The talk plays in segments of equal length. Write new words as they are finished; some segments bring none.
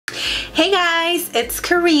Hey guys, it's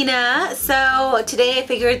Karina. So today I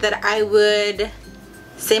figured that I would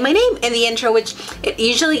say my name in the intro, which it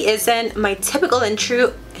usually isn't my typical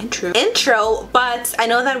intro, but I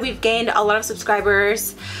know that we've gained a lot of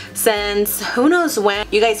subscribers since who knows when.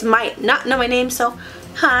 You guys might not know my name, so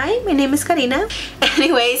hi, my name is Karina.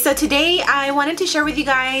 Anyway, so today I wanted to share with you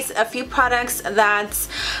guys a few products that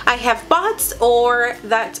I have bought or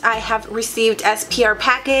that I have received as PR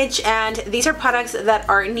package, and these are products that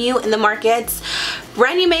are new in the market.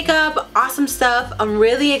 Brand new makeup, awesome stuff. I'm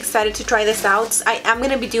really excited to try this out. I am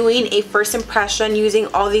going to be doing a first impression using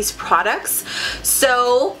all these products,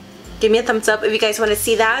 so give me a thumbs up if you guys want to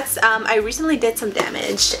see that. I recently did some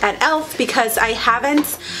damage at e.lf because I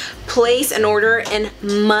haven't placed an order in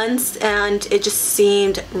months and it just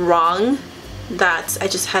seemed wrong that I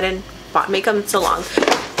just hadn't bought makeup in so long.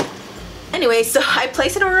 Anyway, so I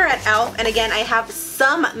placed an order at e.lf, and again I have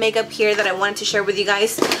some makeup here that I wanted to share with you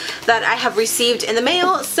guys that I have received in the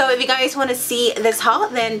mail. So if you guys want to see this haul,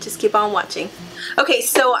 then just keep on watching. Okay,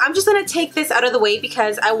 so I'm just gonna take this out of the way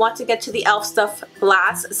because I want to get to the e.lf stuff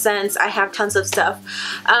last since I have tons of stuff.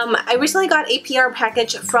 I recently got a PR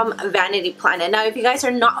package from Vanity Planet. Now if you guys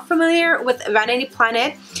are not familiar with Vanity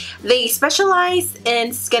Planet, they specialize in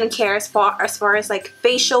skincare as far as like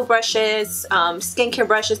facial brushes, skincare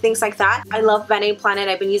brushes, things like that. I love Vanity Planet.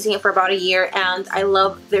 I've been using it for about a year and I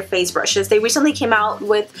love their face brushes. They recently came out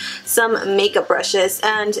with some makeup brushes,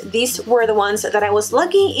 and these were the ones that I was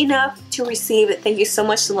lucky enough to receive. Thank you so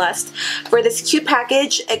much, Celeste, for this cute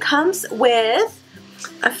package. It comes with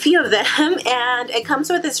a few of them, and it comes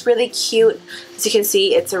with this really cute, as you can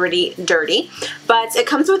see it's already dirty, but it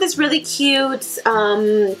comes with this really cute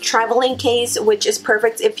traveling case, which is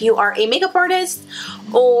perfect if you are a makeup artist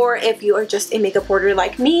or if you are just a makeup hoarder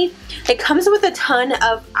like me. It comes with a ton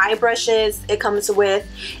of eye brushes. It comes with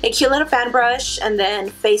a cute little fan brush and then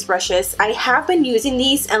face brushes. I have been using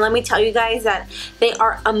these, and let me tell you guys that they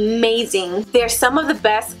are amazing. They're some of the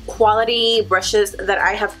best quality brushes that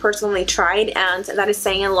I have personally tried, and that is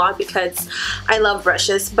saying a lot because I love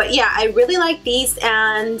brushes. But yeah, I really like these,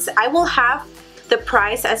 and I will have the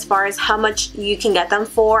price as far as how much you can get them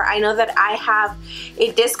for. I know that I have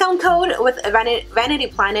a discount code with Vanity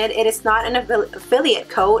Planet. It is not an affiliate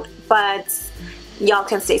code, but y'all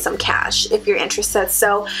can save some cash if you're interested.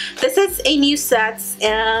 So this is a new set,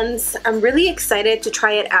 and I'm really excited to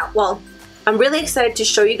try it out. Well, I'm really excited to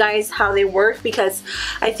show you guys how they work because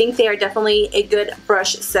I think they are definitely a good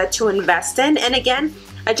brush set to invest in. And again,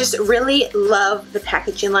 I just really love the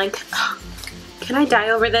packaging. Like, can I die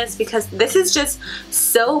over this? Because this is just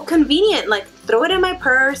so convenient. Like, throw it in my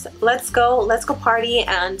purse, let's go party,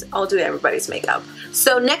 and I'll do everybody's makeup.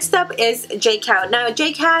 So next up is JCat. Now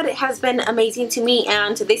JCat has been amazing to me,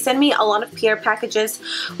 and they send me a lot of PR packages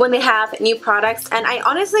when they have new products, and I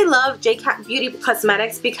honestly love JCat Beauty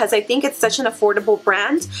Cosmetics because I think it's such an affordable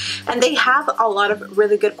brand and they have a lot of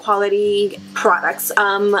really good quality products.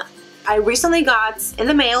 I recently got in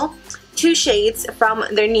the mail 2 shades from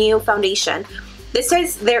their new foundation. This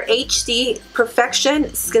is their HD Perfection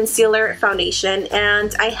Skinsealer foundation,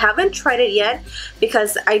 and I haven't tried it yet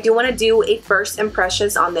because I do want to do a first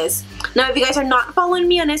impressions on this. Now if you guys are not following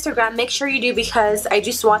me on Instagram, make sure you do, because I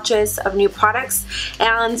do swatches of new products,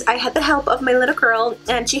 and I had the help of my little girl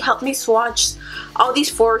and she helped me swatch all these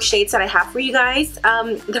 4 shades that I have for you guys.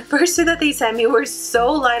 The first 2 that they sent me were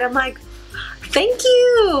so light. I'm like, thank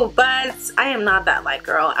you, but I am not that light,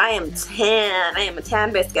 girl. I am tan. I am a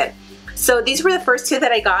tan biscuit. So these were the first 2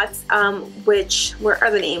 that I got, which, where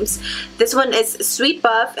are the names? This one is Sweet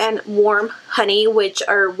Buff and Warm Honey, which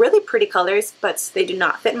are really pretty colors, but they do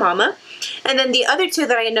not fit mama. And then the other 2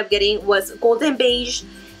 that I ended up getting was Golden Beige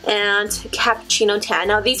and Cappuccino Tan.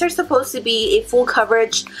 Now these are supposed to be a full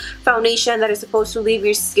coverage foundation that is supposed to leave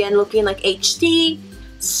your skin looking like HD.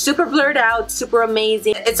 Super blurred out, super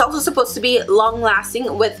amazing. It's also supposed to be long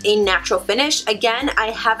lasting with a natural finish. Again,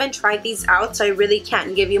 I haven't tried these out, so I really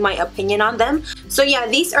can't give you my opinion on them. So yeah,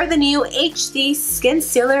 these are the new HD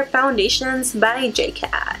Skinsealer foundations by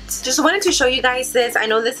JCat. Just wanted to show you guys this. I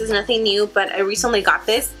know this is nothing new, but I recently got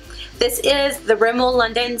this. This is the Rimmel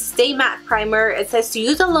London Stay Matte Primer. It says to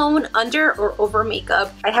use alone, under, or over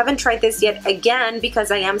makeup. I haven't tried this yet, again, because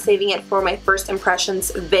I am saving it for my first impressions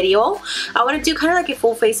video. I want to do kind of like a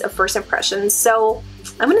full face of first impressions, so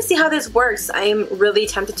I'm gonna see how this works. I'm really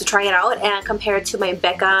tempted to try it out and compare it to my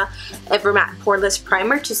Becca Evermatte Poreless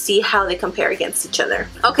Primer to see how they compare against each other.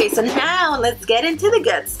 Okay, so now let's get into the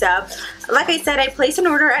good stuff. Like I said, I placed an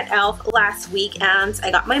order at e.lf last week and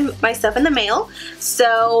I got my stuff in the mail.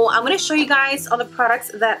 So I'm gonna show you guys all the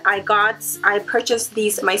products that I got. I purchased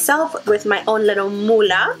these myself with my own little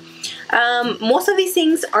moolah. Most of these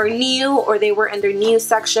things are new, or they were in their new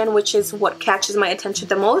section, which is what catches my attention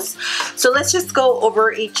the most. So let's just go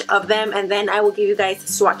over each of them, and then I will give you guys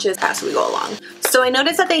swatches as we go along. So I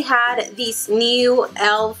noticed that they had these new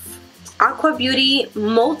e.l.f. Aqua Beauty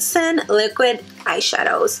Molten Liquid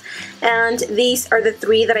eyeshadows, and these are the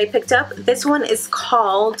three that I picked up. This one is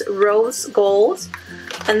called Rose Gold,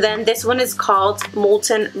 and then this one is called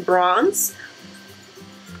Molten Bronze,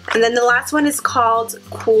 and then the last one is called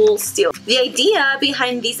Cool Steel. The idea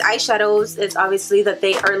behind these eyeshadows is obviously that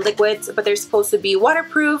they are liquids, but they're supposed to be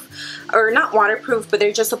waterproof, or not waterproof, but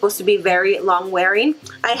they're just supposed to be very long wearing.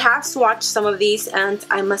 I have swatched some of these, and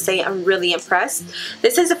I must say I'm really impressed.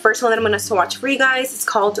 This is the first one that I'm going to swatch for you guys. It's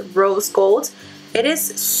called Rose Gold. It is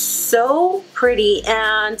so pretty,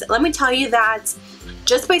 and let me tell you that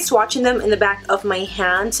just by swatching them in the back of my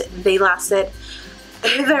hand, they lasted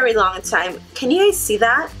a very long time. Can you guys see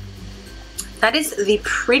that? That is the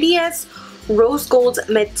prettiest rose gold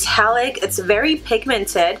metallic. It's very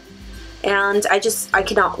pigmented, and I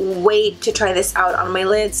cannot wait to try this out on my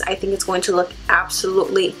lids. I think it's going to look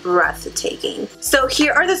absolutely breathtaking. So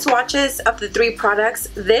here are the swatches of the three products.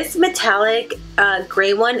 This metallic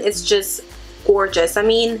gray one is just gorgeous. I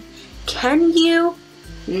mean, can you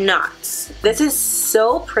not? This is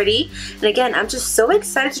so pretty, and again, I'm just so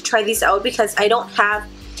excited to try these out because I don't have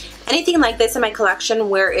anything like this in my collection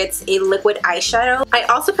where it's a liquid eyeshadow. I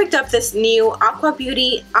also picked up this new Aqua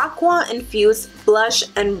Beauty Aqua Infused Blush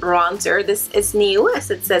and Bronzer. This is new,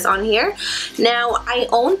 as it says on here. Now, I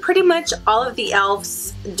own pretty much all of the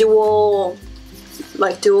e.l.f.'s dual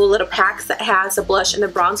little packs that has a blush and a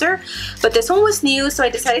bronzer, but this one was new, so I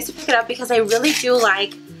decided to pick it up because I really do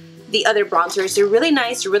like the other bronzers. They're really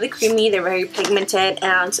nice, they're really creamy, they're very pigmented,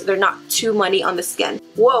 and they're not too muddy on the skin.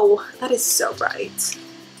 Whoa, that is so bright.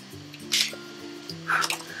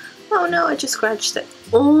 Oh no, I just scratched it.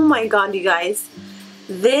 Oh my god, you guys.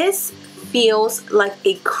 This feels like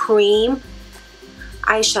a cream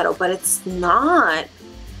eyeshadow, but it's not.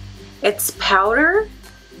 It's powder.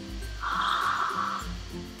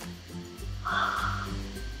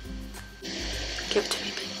 Give it to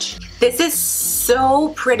me, bitch. This is so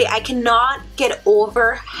pretty. I cannot get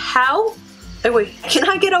over how... Oh wait, I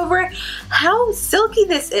cannot get over how silky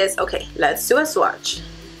this is. Okay, let's do a swatch.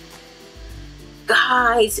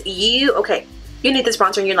 Guys, you need this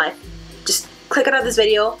bronzer in your life. Just click out of this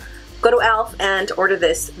video, go to e.l.f. and order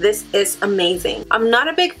this. This is amazing. I'm not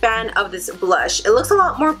a big fan of this blush. It looks a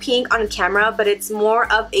lot more pink on camera, but it's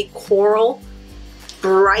more of a coral,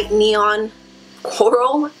 bright neon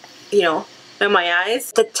coral, you know, in my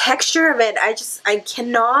eyes. The texture of it, I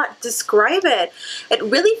cannot describe it. It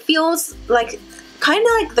really feels like kind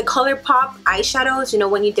of like the ColourPop eyeshadows, you know,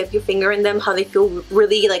 when you dip your finger in them, how they feel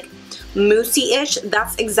really like moussey-ish.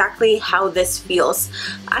 That's exactly how this feels.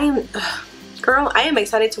 Girl, I am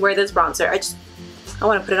excited to wear this bronzer. I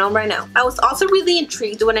want to put it on right now. I was also really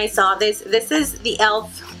intrigued when I saw this. This is the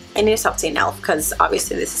e.l.f. I need to stop saying e.l.f. because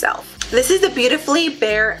obviously this is e.l.f. This is the Beautifully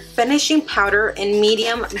Bare Finishing Powder in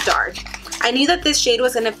medium dark. I knew that this shade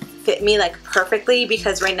was gonna fit me like perfectly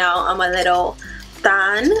because right now I'm a little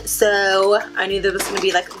tan, so I knew that was gonna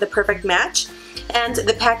be like the perfect match. And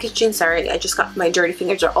the packaging, sorry, I just got my dirty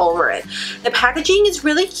fingers all over it. The packaging is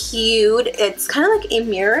really cute. It's kind of like a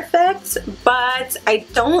mirror effect, but I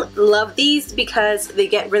don't love these because they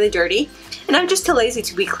get really dirty, and I'm just too lazy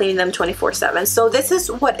to be cleaning them 24/7. So this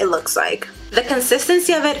is what it looks like. The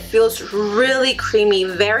consistency of it feels really creamy,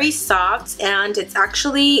 very soft, and it's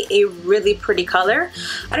actually a really pretty color.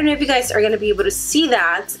 I don't know if you guys are going to be able to see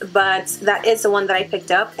that, but that is the one that I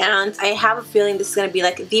picked up, and I have a feeling this is going to be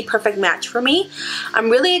like the perfect match for me. I'm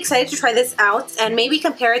really excited to try this out and maybe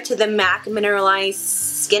compare it to the MAC Mineralized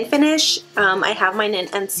Skin Finish. I have mine in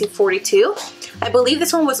NC42. I believe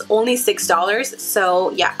this one was only $6, so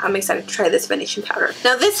yeah, I'm excited to try this finishing powder.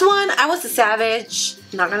 Now this one, I was a savage,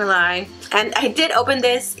 not gonna lie, and I did open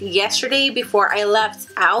this yesterday before I left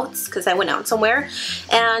out because I went out somewhere,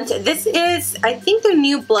 and this is, I think, their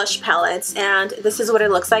new blush palettes, and this is what it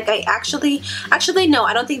looks like. Actually no,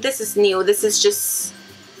 I don't think this is new. This is just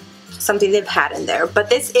something they've had in there, but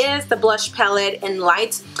this is the blush palette in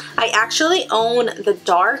light. I actually own the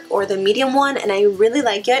dark or the medium one, and I really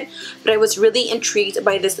like it, but I was really intrigued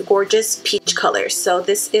by this gorgeous peach color, so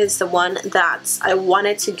this is the one that I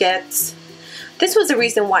wanted to get. This was the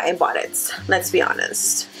reason why I bought it, let's be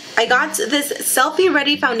honest. I got this Selfie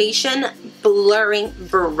Ready Foundation Blurring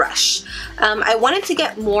Brush. I wanted to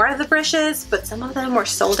get more of the brushes, but some of them were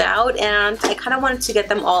sold out, and I kind of wanted to get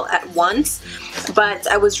them all at once, but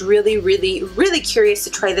I was really curious to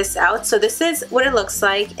try this out. So this is what it looks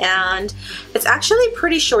like, and it's actually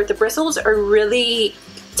pretty short. The bristles are really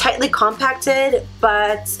tightly compacted,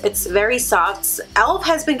 but it's very soft. e.l.f.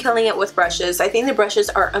 has been killing it with brushes. I think the brushes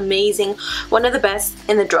are amazing, one of the best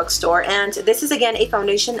in the drugstore, and this is again a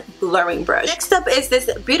foundation blurring brush. Next up is this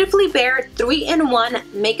Beautifully Bare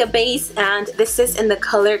 3-in-1 makeup base, and this is in the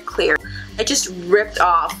color clear. I just ripped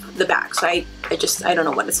off the back, so I don't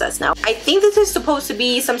know what it says now. I think this is supposed to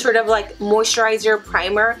be some sort of like moisturizer,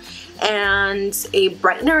 primer, and a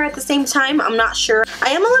brightener at the same time. I'm not sure. I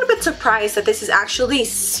am a little bit surprised that this is actually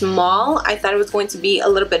small. I thought it was going to be a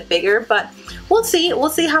little bit bigger, but we'll see. We'll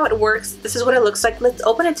see how it works. This is what it looks like. Let's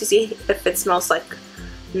open it to see if it smells like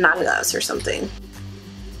nalgas or something.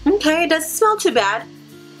 Okay, it doesn't smell too bad.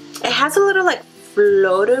 It has a little like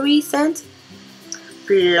floatery scent.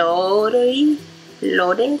 Floatery?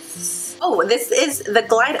 Floates? Oh, this is the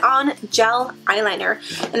Glide On Gel Eyeliner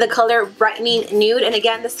in the color Brightening Nude, and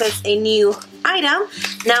again, this is a new item.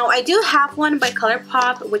 Now, I do have one by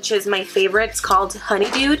ColourPop, which is my favorite. It's called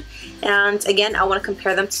Honey Dude, and again, I want to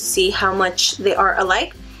compare them to see how much they are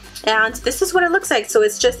alike. And this is what it looks like. So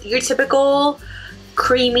it's just your typical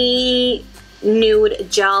creamy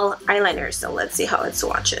nude gel eyeliner. So let's see how it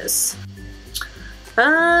swatches.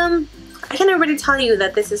 I can already tell you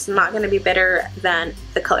that this is not going to be better than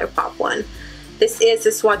the ColourPop one. This is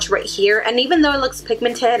the swatch right here, and even though it looks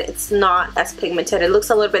pigmented, it's not as pigmented. It looks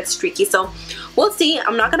a little bit streaky, so we'll see.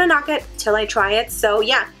 I'm not going to knock it till I try it. So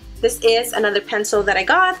yeah, this is another pencil that I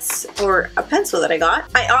got, or a pencil that I got.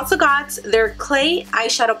 I also got their Clay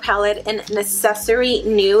eyeshadow palette in Necessary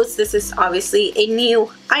Nudes. This is obviously a new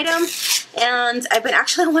item, and I've been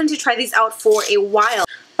actually wanting to try these out for a while.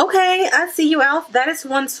 Okay, I see you, e.l.f. That is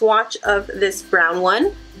one swatch of this brown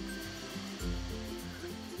one.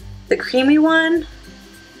 The creamy one.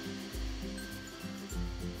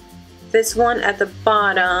 This one at the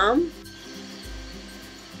bottom.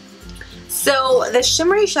 So the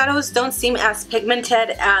shimmery shadows don't seem as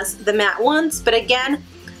pigmented as the matte ones, but again,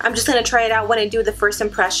 I'm just going to try it out when I do the first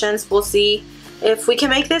impressions. We'll see if we can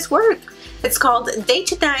make this work. It's called Day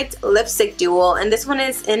to Night Lipstick Duo, and this one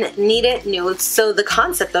is in Kneaded Nudes. So the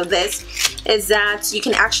concept of this is that you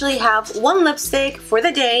can actually have one lipstick for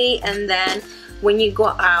the day, and then when you go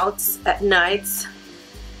out at night,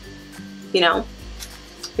 you know,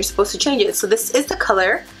 you're supposed to change it. So this is the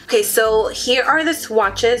color. Okay, so here are the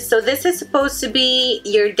swatches. So this is supposed to be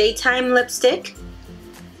your daytime lipstick.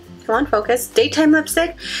 Come on, focus. Daytime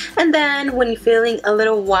lipstick. And then when you're feeling a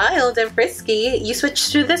little wild and frisky, you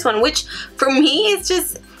switch to this one, which for me,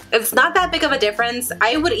 it's not that big of a difference.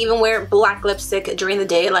 I would even wear black lipstick during the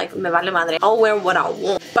day, like me vale madre. I'll wear what I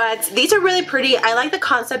want. But these are really pretty. I like the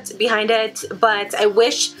concept behind it, but I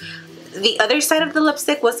wish the other side of the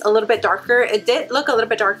lipstick was a little bit darker. It did look a little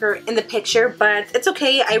bit darker in the picture, but it's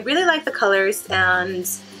okay. I really like the colors, and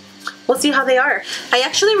we'll see how they are. I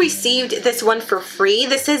actually received this one for free.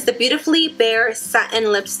 This is the Beautifully Bare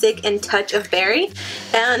Satin Lipstick in Touch of Berry,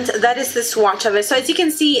 and that is the swatch of it. So as you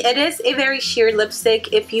can see, it is a very sheer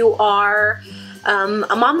lipstick. If you are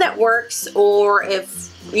a mom that works, or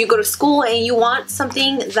if you go to school and you want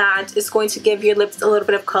something that is going to give your lips a little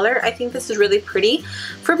bit of color, I think this is really pretty.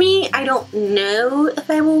 For me, I don't know if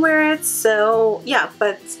I will wear it, so yeah,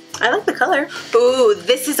 but I like the color. Ooh,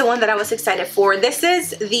 this is the one that I was excited for. This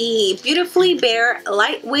is the Beautifully Bare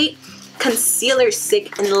Lightweight Concealer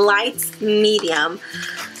Stick in Light Medium.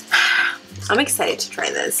 I'm excited to try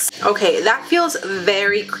this. Okay, that feels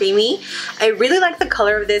very creamy. I really like the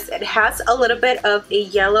color of this. It has a little bit of a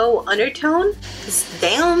yellow undertone. This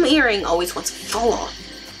damn earring always wants to fall off.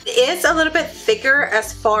 It is a little bit thicker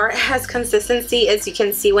as far as consistency, as you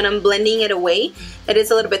can see when I'm blending it away. It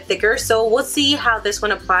is a little bit thicker, so we'll see how this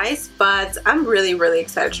one applies, but I'm really, really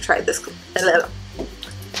excited to try this.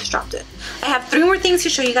 Just dropped it. I have 3 more things to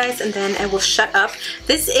show you guys, and then I will shut up.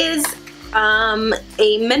 This is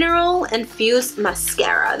a mineral infused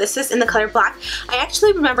mascara. This is in the color black. I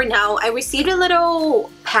actually remember now, I received a little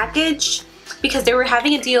package because they were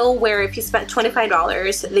having a deal where if you spent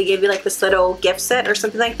 $25, they gave you like this little gift set or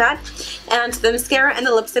something like that, and the mascara and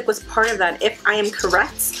the lipstick was part of that, if I am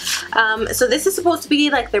correct. So this is supposed to be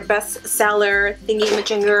like their best seller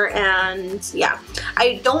thingy-majinger, and yeah,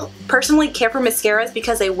 I don't personally care for mascaras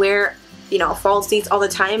because I wear, you know, falsies all the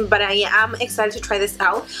time, but I am excited to try this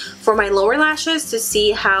out for my lower lashes to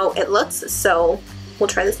see how it looks, so we'll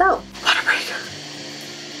try this out. Water break.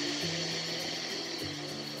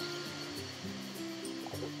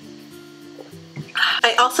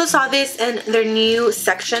 I also saw this in their new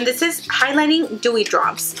section. This is Highlighting Dewy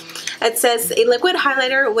Drops. It says a liquid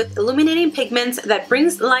highlighter with illuminating pigments that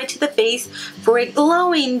brings light to the face for a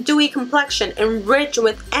glowing, dewy complexion enriched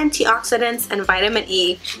with antioxidants and vitamin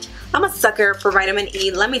E. I'm a sucker for vitamin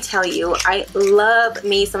E, let me tell you. I love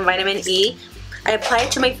me some vitamin E. I apply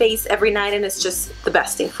it to my face every night and it's just the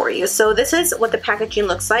best thing for you. So this is what the packaging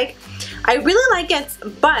looks like. I really like it,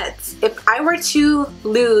 but if I were to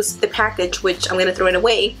lose the package, which I'm gonna throw it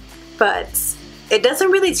away, but it doesn't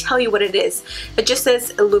really tell you what it is. It just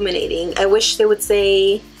says illuminating. I wish they would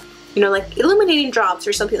say, you know, like illuminating drops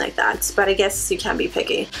or something like that, but I guess you can't be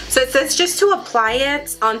picky. So it says just to apply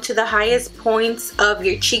it onto the highest points of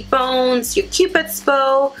your cheekbones, your cupid's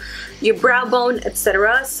bow, your brow bone,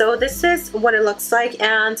 etc. So this is what it looks like,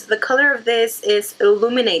 and the color of this is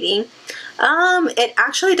illuminating. It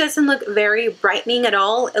actually doesn't look very brightening at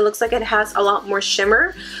all. It looks like it has a lot more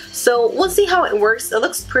shimmer. So we'll see how it works. It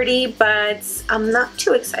looks pretty, but I'm not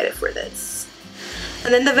too excited for this.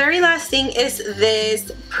 And then the very last thing is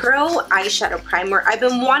this Pro eyeshadow primer. I've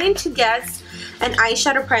been wanting to get an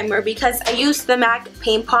eyeshadow primer because I use the MAC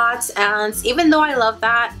Paint Pot, and even though I love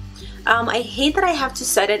that, I hate that I have to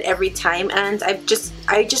set it every time, and I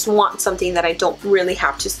just want something that I don't really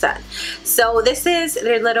have to set. So this is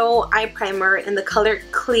their little eye primer in the color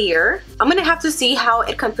Clear. I'm gonna have to see how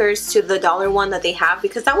it compares to the dollar one that they have,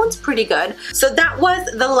 because that one's pretty good. So that was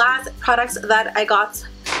the last products that I got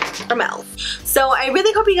from e.l.f. So I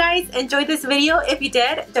really hope you guys enjoyed this video. If you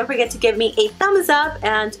did, don't forget to give me a thumbs up,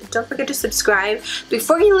 and don't forget to subscribe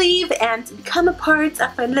before you leave and become a part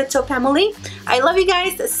of my little family. I love you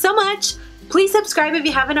guys so much. Please subscribe if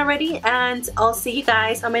you haven't already, and I'll see you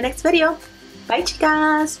guys on my next video. Bye,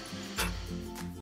 chicas!